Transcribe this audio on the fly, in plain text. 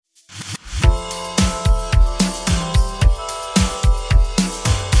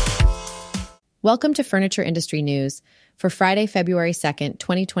Welcome to Furniture Industry News for Friday, February 2nd,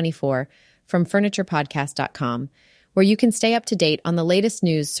 2024, from FurniturePodcast.com, where you can stay up to date on the latest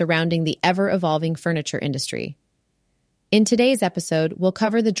news surrounding the ever-evolving furniture industry. In today's episode, we'll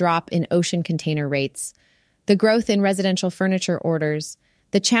cover the drop in ocean container rates, the growth in residential furniture orders,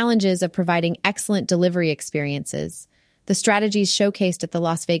 the challenges of providing excellent delivery experiences, the strategies showcased at the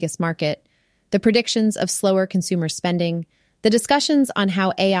Las Vegas market, the predictions of slower consumer spending, the discussions on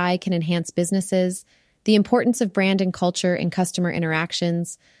how AI can enhance businesses, the importance of brand and culture in customer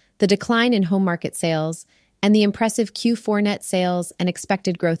interactions, the decline in home market sales, and the impressive Q4 net sales and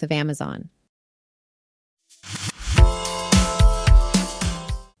expected growth of Amazon.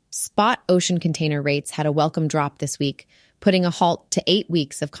 Spot ocean container rates had a welcome drop this week, putting a halt to 8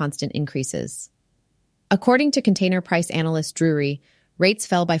 weeks of constant increases. According to container price analyst Drewry, rates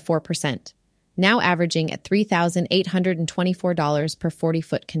fell by 4%. Now averaging at $3,824 per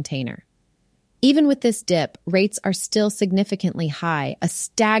 40-foot container. Even with this dip, rates are still significantly high, a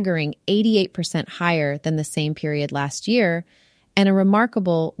staggering 88% higher than the same period last year, and a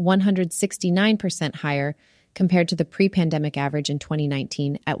remarkable 169% higher compared to the pre-pandemic average in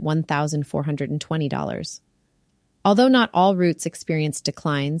 2019 at $1,420. Although not all routes experienced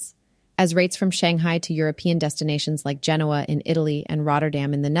declines, as rates from Shanghai to European destinations like Genoa in Italy and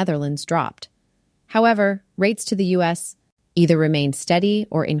Rotterdam in the Netherlands dropped. However, rates to the U.S. either remained steady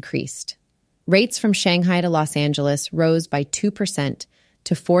or increased. Rates from Shanghai to Los Angeles rose by 2%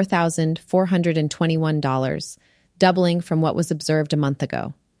 to $4,421, doubling from what was observed a month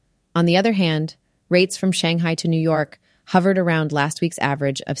ago. On the other hand, rates from Shanghai to New York hovered around last week's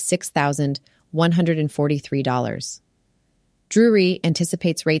average of $6,143. Drewry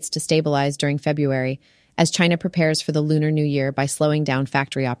anticipates rates to stabilize during February as China prepares for the Lunar New Year by slowing down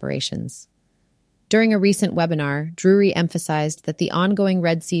factory operations. During a recent webinar, Drewry emphasized that the ongoing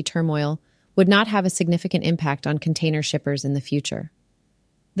Red Sea turmoil would not have a significant impact on container shippers in the future.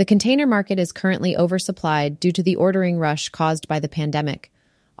 The container market is currently oversupplied due to the ordering rush caused by the pandemic,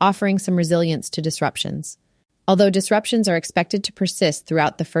 offering some resilience to disruptions. Although disruptions are expected to persist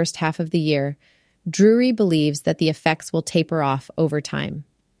throughout the first half of the year, Drewry believes that the effects will taper off over time.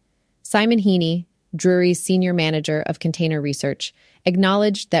 Simon Heaney, Drewry's senior manager of container research,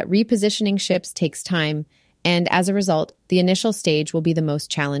 acknowledged that repositioning ships takes time, and as a result, the initial stage will be the most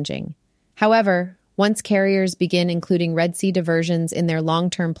challenging. However, once carriers begin including Red Sea diversions in their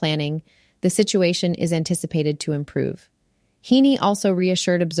long-term planning, the situation is anticipated to improve. Heaney also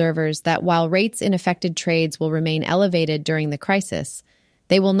reassured observers that while rates in affected trades will remain elevated during the crisis,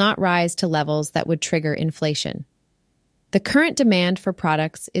 they will not rise to levels that would trigger inflation. The current demand for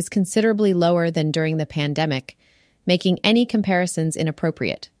products is considerably lower than during the pandemic, making any comparisons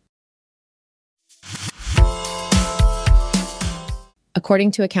inappropriate.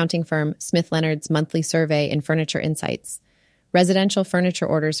 According to accounting firm Smith Leonard's monthly survey in Furniture Insights, residential furniture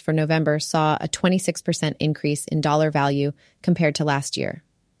orders for November saw a 26% increase in dollar value compared to last year.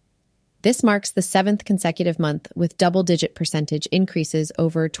 This marks the 7th consecutive month with double-digit percentage increases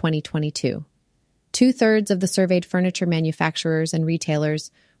over 2022. 2/3 of the surveyed furniture manufacturers and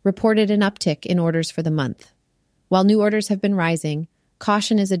retailers reported an uptick in orders for the month. While new orders have been rising,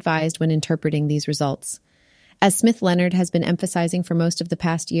 caution is advised when interpreting these results. As Smith Leonard has been emphasizing for most of the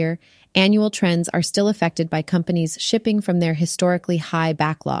past year, annual trends are still affected by companies shipping from their historically high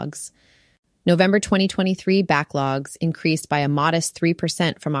backlogs. November 2023 backlogs increased by a modest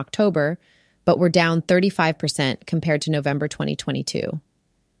 3% from October, but were down 35% compared to November 2022.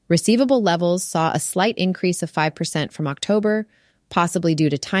 Receivable levels saw a slight increase of 5% from October, possibly due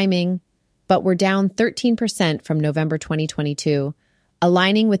to timing, but were down 13% from November 2022,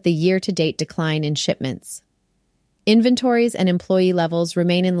 aligning with the year-to-date decline in shipments. Inventories and employee levels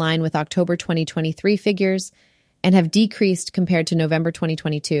remain in line with October 2023 figures and have decreased compared to November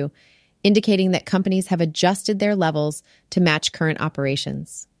 2022, indicating that companies have adjusted their levels to match current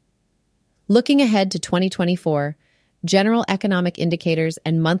operations. Looking ahead to 2024, general economic indicators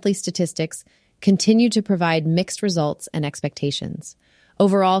and monthly statistics continue to provide mixed results and expectations.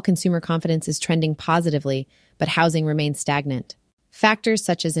 Overall, consumer confidence is trending positively, but housing remains stagnant. Factors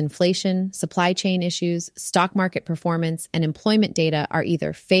such as inflation, supply chain issues, stock market performance, and employment data are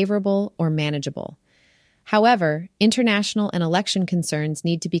either favorable or manageable. However, international and election concerns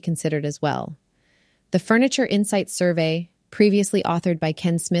need to be considered as well. The Furniture Insights survey, previously authored by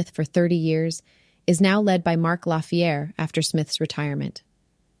Ken Smith for 30 years, is now led by Mark Lafayette after Smith's retirement.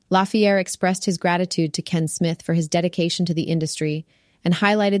 Lafayette expressed his gratitude to Ken Smith for his dedication to the industry and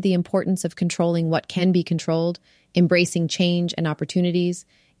highlighted the importance of controlling what can be controlled, embracing change and opportunities,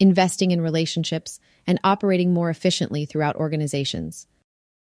 investing in relationships, and operating more efficiently throughout organizations.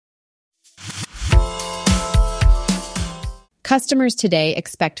 Customers today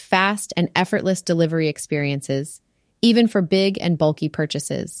expect fast and effortless delivery experiences, even for big and bulky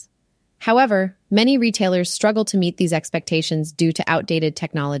purchases. However, many retailers struggle to meet these expectations due to outdated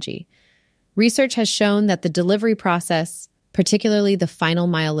technology. Research has shown that the delivery process, particularly the final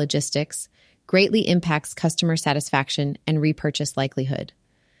mile logistics, greatly impacts customer satisfaction and repurchase likelihood.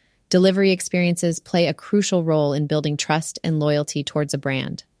 Delivery experiences play a crucial role in building trust and loyalty towards a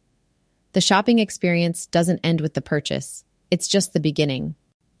brand. The shopping experience doesn't end with the purchase. It's just the beginning.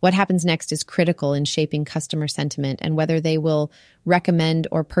 What happens next is critical in shaping customer sentiment and whether they will recommend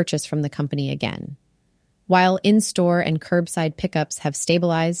or purchase from the company again. While in-store and curbside pickups have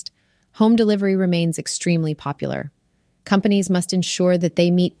stabilized, home delivery remains extremely popular. Companies must ensure that they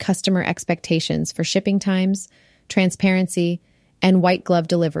meet customer expectations for shipping times, transparency, and white glove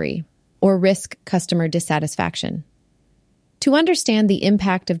delivery, or risk customer dissatisfaction. To understand the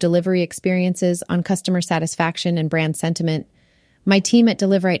impact of delivery experiences on customer satisfaction and brand sentiment, my team at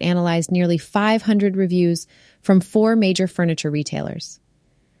Deliverite analyzed nearly 500 reviews from 4 major furniture retailers.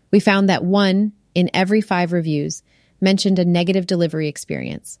 We found that 1 in every 5 reviews mentioned a negative delivery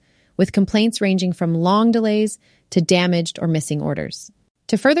experience, with complaints ranging from long delays to damaged or missing orders.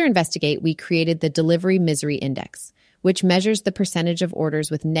 To further investigate, we created the Delivery Misery Index, which measures the percentage of orders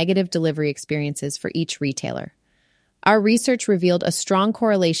with negative delivery experiences for each retailer. Our research revealed a strong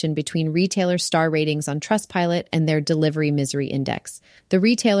correlation between retailer star ratings on Trustpilot and their Delivery Misery Index. The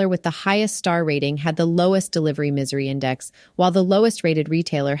retailer with the highest star rating had the lowest Delivery Misery Index, while the lowest rated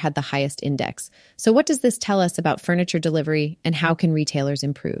retailer had the highest index. So what does this tell us about furniture delivery and how can retailers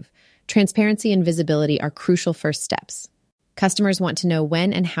improve? Transparency and visibility are crucial first steps. Customers want to know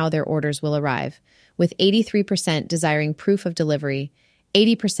when and how their orders will arrive, with 83% desiring proof of delivery,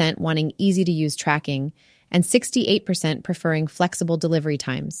 80% wanting easy-to-use tracking, and 68% preferring flexible delivery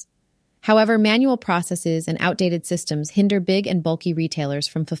times. However, manual processes and outdated systems hinder big and bulky retailers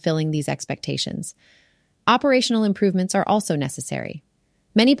from fulfilling these expectations. Operational improvements are also necessary.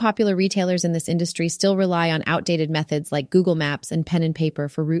 Many popular retailers in this industry still rely on outdated methods like Google Maps and pen and paper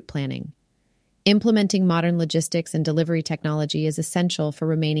for route planning. Implementing modern logistics and delivery technology is essential for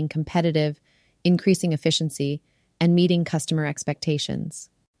remaining competitive, increasing efficiency, and meeting customer expectations.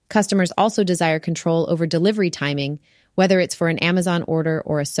 Customers also desire control over delivery timing, whether it's for an Amazon order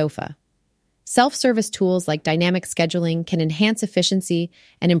or a sofa. Self-service tools like dynamic scheduling can enhance efficiency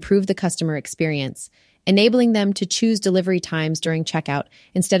and improve the customer experience, enabling them to choose delivery times during checkout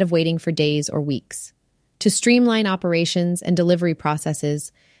instead of waiting for days or weeks. To streamline operations and delivery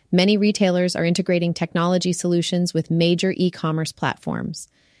processes, many retailers are integrating technology solutions with major e-commerce platforms.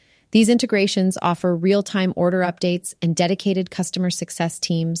 These integrations offer real-time order updates and dedicated customer success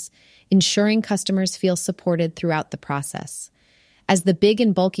teams, ensuring customers feel supported throughout the process. As the big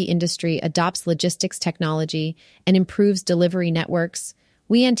and bulky industry adopts logistics technology and improves delivery networks,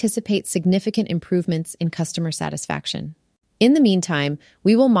 we anticipate significant improvements in customer satisfaction. In the meantime,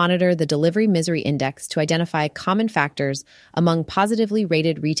 we will monitor the Delivery Misery Index to identify common factors among positively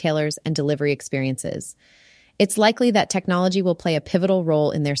rated retailers and delivery experiences. It's likely that technology will play a pivotal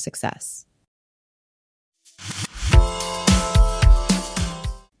role in their success.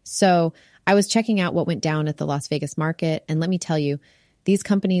 So, I was checking out what went down at the Las Vegas market, and let me tell you, these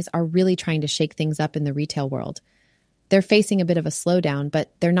companies are really trying to shake things up in the retail world. They're facing a bit of a slowdown,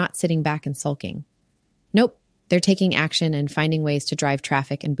 but they're not sitting back and sulking. Nope, they're taking action and finding ways to drive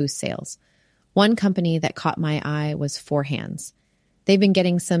traffic and boost sales. One company that caught my eye was 4Hands. They've been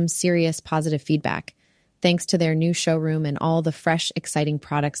getting some serious positive feedback, thanks to their new showroom and all the fresh, exciting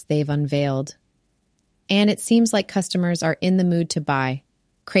products they've unveiled. And it seems like customers are in the mood to buy,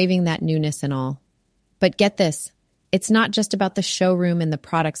 craving that newness and all. But get this, it's not just about the showroom and the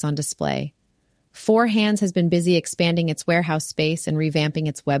products on display. 4Hands has been busy expanding its warehouse space and revamping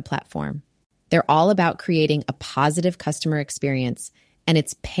its web platform. They're all about creating a positive customer experience, and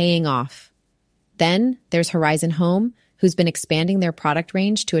it's paying off. Then there's Horizon Home, who's been expanding their product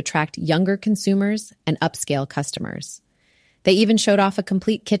range to attract younger consumers and upscale customers. They even showed off a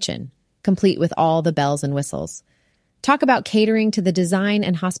complete kitchen, complete with all the bells and whistles. Talk about catering to the design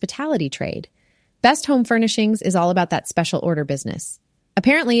and hospitality trade. Best Home Furnishings is all about that special order business.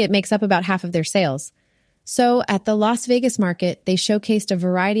 Apparently, it makes up about half of their sales. So at the Las Vegas market, they showcased a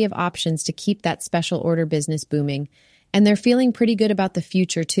variety of options to keep that special order business booming, and they're feeling pretty good about the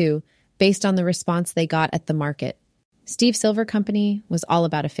future too, based on the response they got at the market. Steve Silver Company was all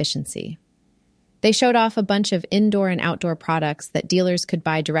about efficiency. They showed off a bunch of indoor and outdoor products that dealers could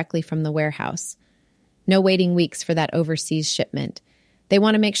buy directly from the warehouse. No waiting weeks for that overseas shipment. They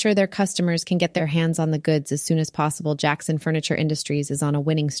want to make sure their customers can get their hands on the goods as soon as possible. Jackson Furniture Industries is on a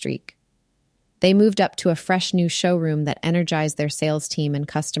winning streak. They moved up to a fresh new showroom that energized their sales team and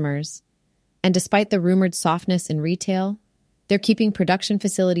customers. And despite the rumored softness in retail, they're keeping production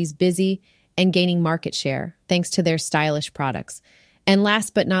facilities busy and gaining market share thanks to their stylish products. And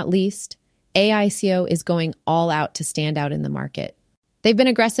last but not least, AICO is going all out to stand out in the market. They've been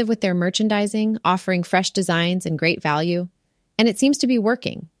aggressive with their merchandising, offering fresh designs and great value. And it seems to be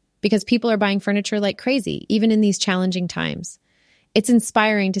working because people are buying furniture like crazy, even in these challenging times. It's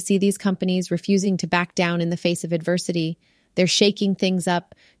inspiring to see these companies refusing to back down in the face of adversity. They're shaking things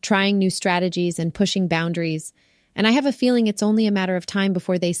up, trying new strategies, and pushing boundaries. And I have a feeling it's only a matter of time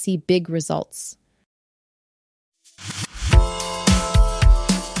before they see big results.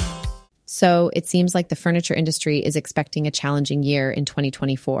 So it seems like the furniture industry is expecting a challenging year in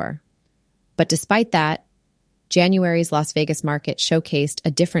 2024. But despite that, January's Las Vegas market showcased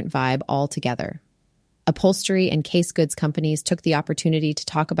a different vibe altogether. Upholstery and case goods companies took the opportunity to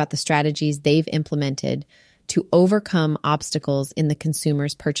talk about the strategies they've implemented to overcome obstacles in the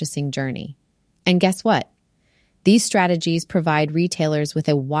consumer's purchasing journey. And guess what? These strategies provide retailers with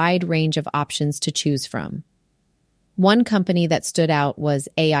a wide range of options to choose from. One company that stood out was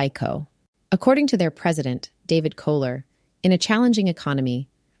AICO. According to their president, David Kohler, in a challenging economy,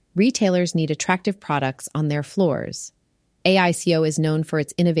 retailers need attractive products on their floors. AICO is known for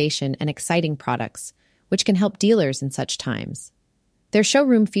its innovation and exciting products, which can help dealers in such times. Their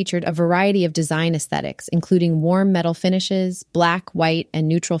showroom featured a variety of design aesthetics, including warm metal finishes, black, white, and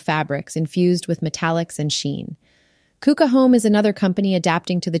neutral fabrics infused with metallics and sheen. Kuka Home is another company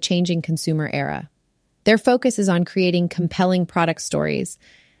adapting to the changing consumer era. Their focus is on creating compelling product stories,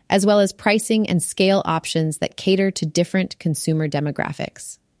 as well as pricing and scale options that cater to different consumer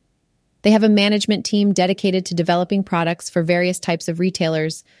demographics. They have a management team dedicated to developing products for various types of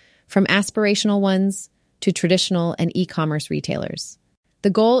retailers, from aspirational ones to traditional and e-commerce retailers. The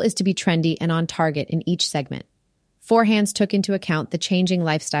goal is to be trendy and on target in each segment. Four Hands took into account the changing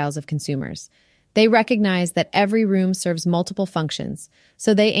lifestyles of consumers. They recognize that every room serves multiple functions,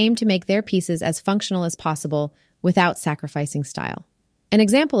 so they aim to make their pieces as functional as possible without sacrificing style. An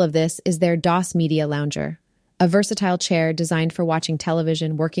example of this is their DOS Media Lounger, a versatile chair designed for watching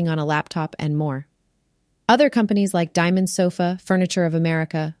television, working on a laptop, and more. Other companies like Diamond Sofa, Furniture of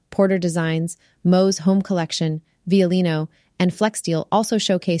America, Porter Designs, Moe's Home Collection, Violino, and Flexsteel also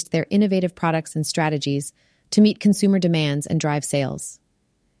showcased their innovative products and strategies to meet consumer demands and drive sales.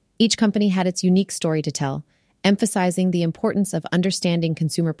 Each company had its unique story to tell, emphasizing the importance of understanding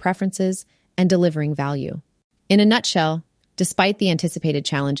consumer preferences and delivering value. In a nutshell, despite the anticipated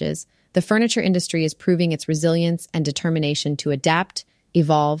challenges, the furniture industry is proving its resilience and determination to adapt,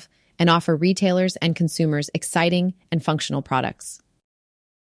 evolve, and offer retailers and consumers exciting and functional products.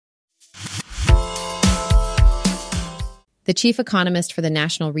 The chief economist for the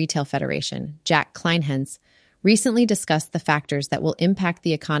National Retail Federation, Jack Kleinhens, recently discussed the factors that will impact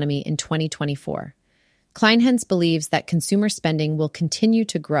the economy in 2024. Kleinhens believes that consumer spending will continue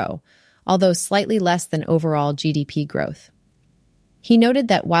to grow, although slightly less than overall GDP growth. He noted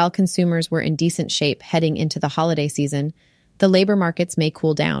that while consumers were in decent shape heading into the holiday season, the labor markets may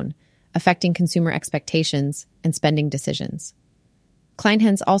cool down, affecting consumer expectations and spending decisions.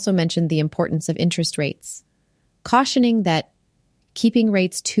 Kleinhens also mentioned the importance of interest rates, cautioning that keeping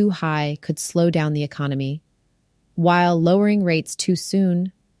rates too high could slow down the economy, while lowering rates too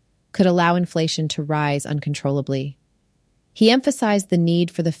soon could allow inflation to rise uncontrollably. He emphasized the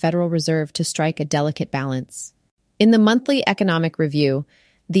need for the Federal Reserve to strike a delicate balance. In the monthly economic review,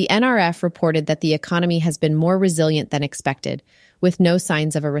 the NRF reported that the economy has been more resilient than expected, with no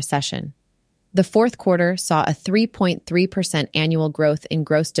signs of a recession. The fourth quarter saw a 3.3% annual growth in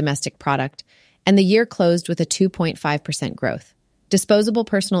gross domestic product, and the year closed with a 2.5% growth. Disposable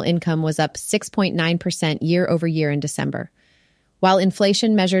personal income was up 6.9% year over year in December. While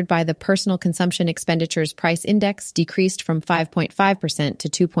inflation measured by the Personal Consumption Expenditures Price Index decreased from 5.5%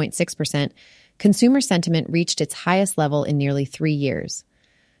 to 2.6%, consumer sentiment reached its highest level in nearly 3 years.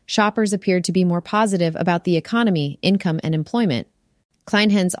 Shoppers appeared to be more positive about the economy, income, and employment.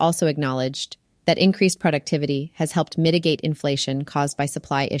 Kleinhens also acknowledged that increased productivity has helped mitigate inflation caused by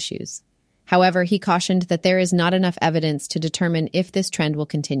supply issues. However, he cautioned that there is not enough evidence to determine if this trend will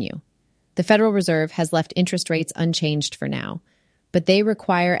continue. The Federal Reserve has left interest rates unchanged for now, but they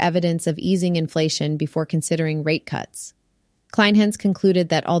require evidence of easing inflation before considering rate cuts. Kleinhens concluded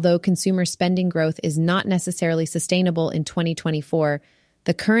that although consumer spending growth is not necessarily sustainable in 2024,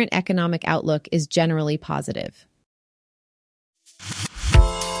 the current economic outlook is generally positive.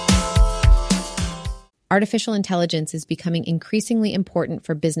 Artificial intelligence is becoming increasingly important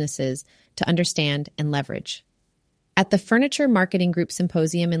for businesses to understand and leverage. At the Furniture Marketing Group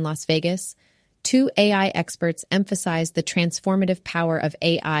Symposium in Las Vegas, Two AI experts emphasize the transformative power of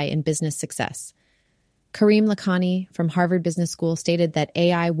AI in business success. Kareem Lakhani from Harvard Business School stated that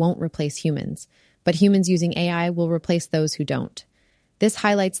AI won't replace humans, but humans using AI will replace those who don't. This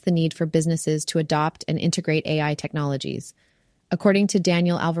highlights the need for businesses to adopt and integrate AI technologies. According to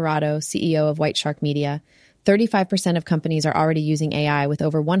Daniel Alvarado, CEO of White Shark Media, 35% of companies are already using AI with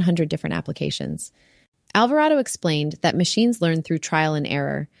over 100 different applications. Alvarado explained that machines learn through trial and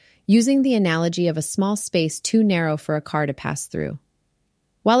error, using the analogy of a small space too narrow for a car to pass through.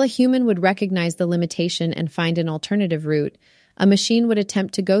 While a human would recognize the limitation and find an alternative route, a machine would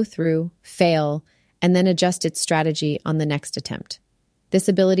attempt to go through, fail, and then adjust its strategy on the next attempt. This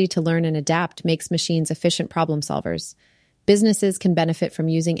ability to learn and adapt makes machines efficient problem solvers. Businesses can benefit from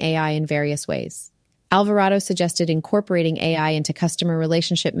using AI in various ways. Alvarado suggested incorporating AI into customer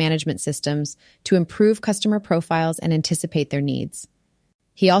relationship management systems to improve customer profiles and anticipate their needs.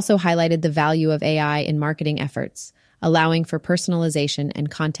 He also highlighted the value of AI in marketing efforts, allowing for personalization and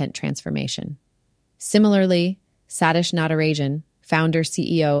content transformation. Similarly, Satish Natarajan, founder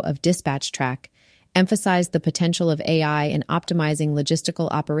CEO of DispatchTrack, emphasized the potential of AI in optimizing logistical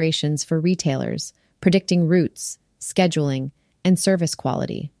operations for retailers, predicting routes, scheduling, and service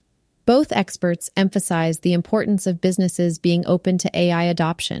quality. Both experts emphasized the importance of businesses being open to AI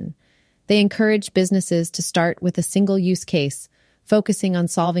adoption. They encourage businesses to start with a single use case, focusing on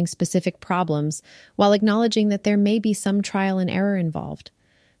solving specific problems while acknowledging that there may be some trial and error involved.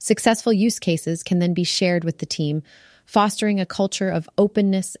 Successful use cases can then be shared with the team, fostering a culture of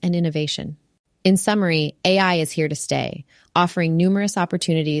openness and innovation. In summary, AI is here to stay, offering numerous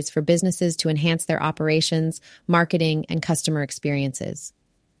opportunities for businesses to enhance their operations, marketing, and customer experiences.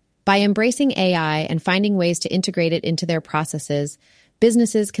 By embracing AI and finding ways to integrate it into their processes,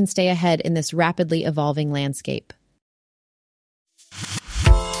 businesses can stay ahead in this rapidly evolving landscape.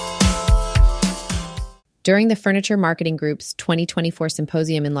 During the Furniture Marketing Group's 2024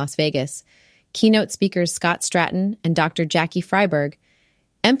 symposium in Las Vegas, keynote speakers Scott Stratton and Dr. Jackie Freiberg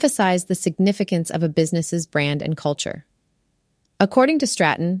emphasized the significance of a business's brand and culture. According to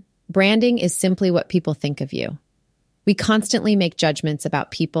Stratton, branding is simply what people think of you. We constantly make judgments about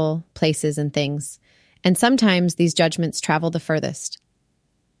people, places, and things, and sometimes these judgments travel the furthest.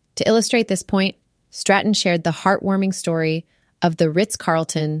 To illustrate this point, Stratton shared the heartwarming story of the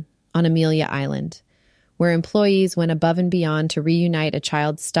Ritz-Carlton on Amelia Island, where employees went above and beyond to reunite a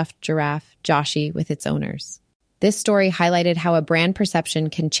child's stuffed giraffe, Joshi, with its owners. This story highlighted how a brand perception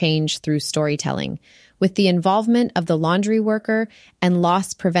can change through storytelling, with the involvement of the laundry worker and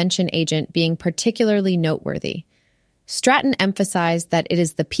loss prevention agent being particularly noteworthy. Stratton emphasized that it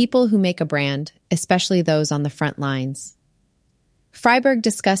is the people who make a brand, especially those on the front lines. Freiberg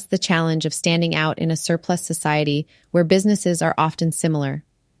discussed the challenge of standing out in a surplus society where businesses are often similar,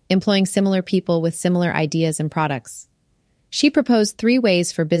 employing similar people with similar ideas and products. She proposed 3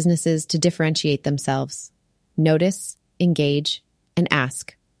 ways for businesses to differentiate themselves: notice, engage, and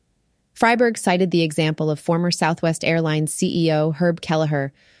ask. Freiberg cited the example of former Southwest Airlines CEO Herb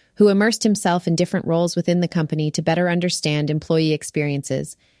Kelleher, who immersed himself in different roles within the company to better understand employee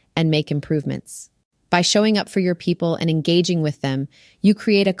experiences and make improvements. By showing up for your people and engaging with them, you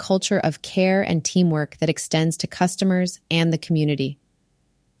create a culture of care and teamwork that extends to customers and the community.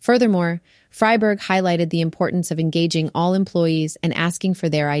 Furthermore, Freiberg highlighted the importance of engaging all employees and asking for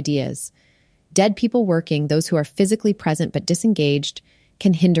their ideas. Dead people working, those who are physically present but disengaged,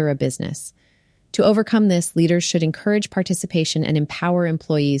 can hinder a business. To overcome this, leaders should encourage participation and empower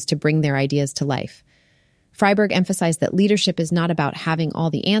employees to bring their ideas to life. Freiberg emphasized that leadership is not about having all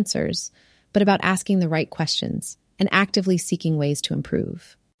the answers, but about asking the right questions and actively seeking ways to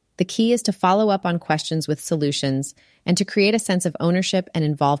improve. The key is to follow up on questions with solutions and to create a sense of ownership and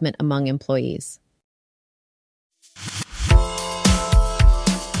involvement among employees.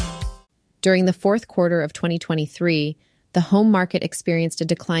 During the fourth quarter of 2023, the home market experienced a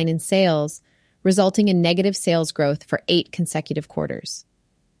decline in sales, resulting in negative sales growth for 8 consecutive quarters.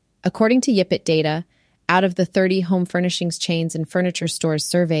 According to Yipit data, out of the 30 home furnishings chains and furniture stores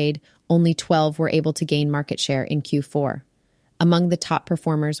surveyed, only 12 were able to gain market share in Q4. Among the top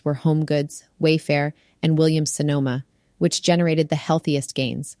performers were HomeGoods, Wayfair, and Williams-Sonoma, which generated the healthiest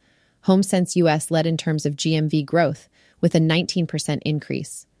gains. HomeSense US led in terms of GMV growth, with a 19%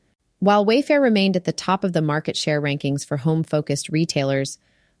 increase. While Wayfair remained at the top of the market share rankings for home-focused retailers,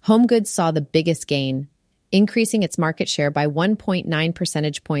 HomeGoods saw the biggest gain, increasing its market share by 1.9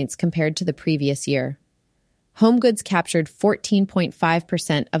 percentage points compared to the previous year. HomeGoods captured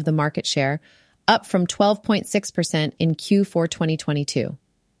 14.5% of the market share, up from 12.6% in Q4 2022.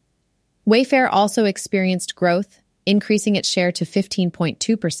 Wayfair also experienced growth, increasing its share to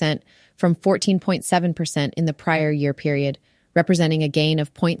 15.2% from 14.7% in the prior year period, representing a gain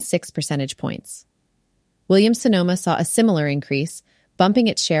of 0.6 percentage points. Williams-Sonoma saw a similar increase, bumping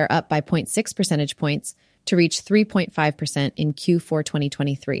its share up by 0.6 percentage points to reach 3.5% in Q4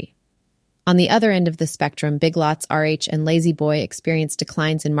 2023. On the other end of the spectrum, Big Lots, RH, and La-Z-Boy experienced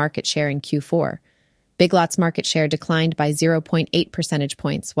declines in market share in Q4. Big Lots' market share declined by 0.8 percentage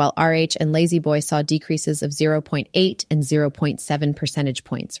points, while RH and La-Z-Boy saw decreases of 0.8 and 0.7 percentage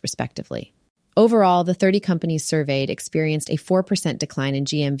points, respectively. Overall, the 30 companies surveyed experienced a 4% decline in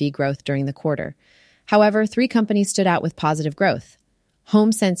GMV growth during the quarter. However, 3 companies stood out with positive growth: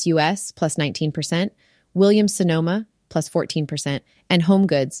 HomeSense US plus 19%, Williams-Sonoma plus 14%, and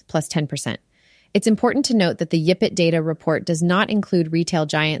HomeGoods plus 10%. It's important to note that the YipIt data report does not include retail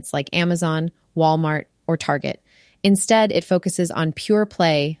giants like Amazon, Walmart, or Target. Instead, it focuses on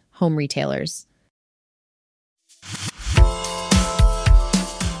pure-play home retailers.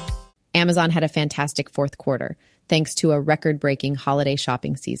 Amazon had a fantastic fourth quarter, thanks to a record-breaking holiday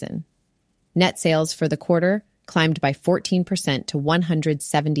shopping season. Net sales for the quarter climbed by 14% to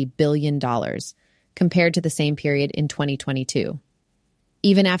 $170 billion, compared to the same period in 2022.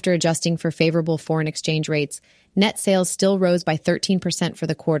 Even after adjusting for favorable foreign exchange rates, net sales still rose by 13% for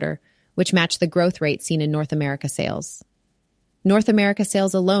the quarter, which matched the growth rate seen in North America sales. North America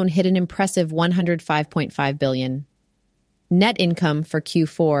sales alone hit an impressive $105.5 billion. Net income for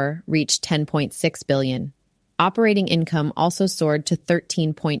Q4 reached $10.6 billion. Operating income also soared to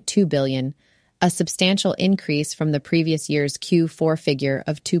 $13.2 billion, a substantial increase from the previous year's Q4 figure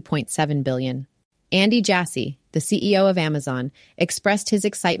of $2.7 billion. Andy Jassy, the CEO of Amazon, expressed his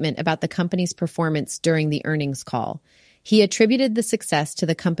excitement about the company's performance during the earnings call. He attributed the success to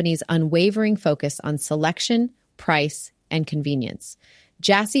the company's unwavering focus on selection, price, and convenience.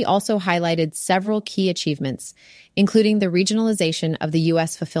 Jassy also highlighted several key achievements, including the regionalization of the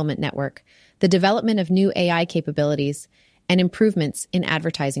U.S. fulfillment network, the development of new AI capabilities, and improvements in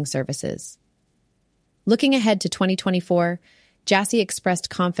advertising services. Looking ahead to 2024, Jassy expressed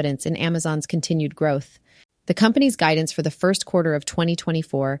confidence in Amazon's continued growth. The company's guidance for the first quarter of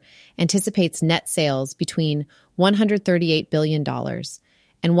 2024 anticipates net sales between $138 billion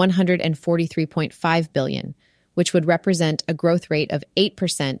and $143.5 billion, which would represent a growth rate of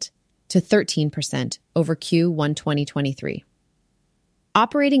 8% to 13% over Q1 2023.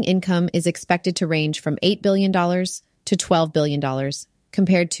 Operating income is expected to range from $8 billion to $12 billion,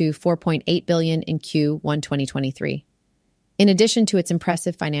 compared to $4.8 billion in Q1 2023. In addition to its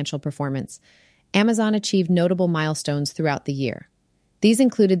impressive financial performance, Amazon achieved notable milestones throughout the year. These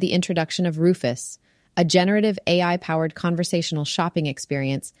included the introduction of Rufus, a generative AI-powered conversational shopping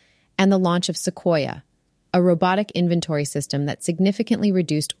experience, and the launch of Sequoia, a robotic inventory system that significantly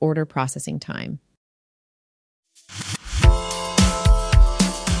reduced order processing time.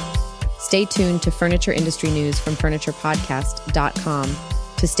 Stay tuned to furniture industry news from FurniturePodcast.com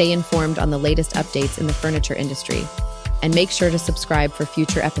to stay informed on the latest updates in the furniture industry, and make sure to subscribe for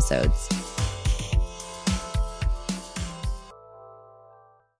future episodes.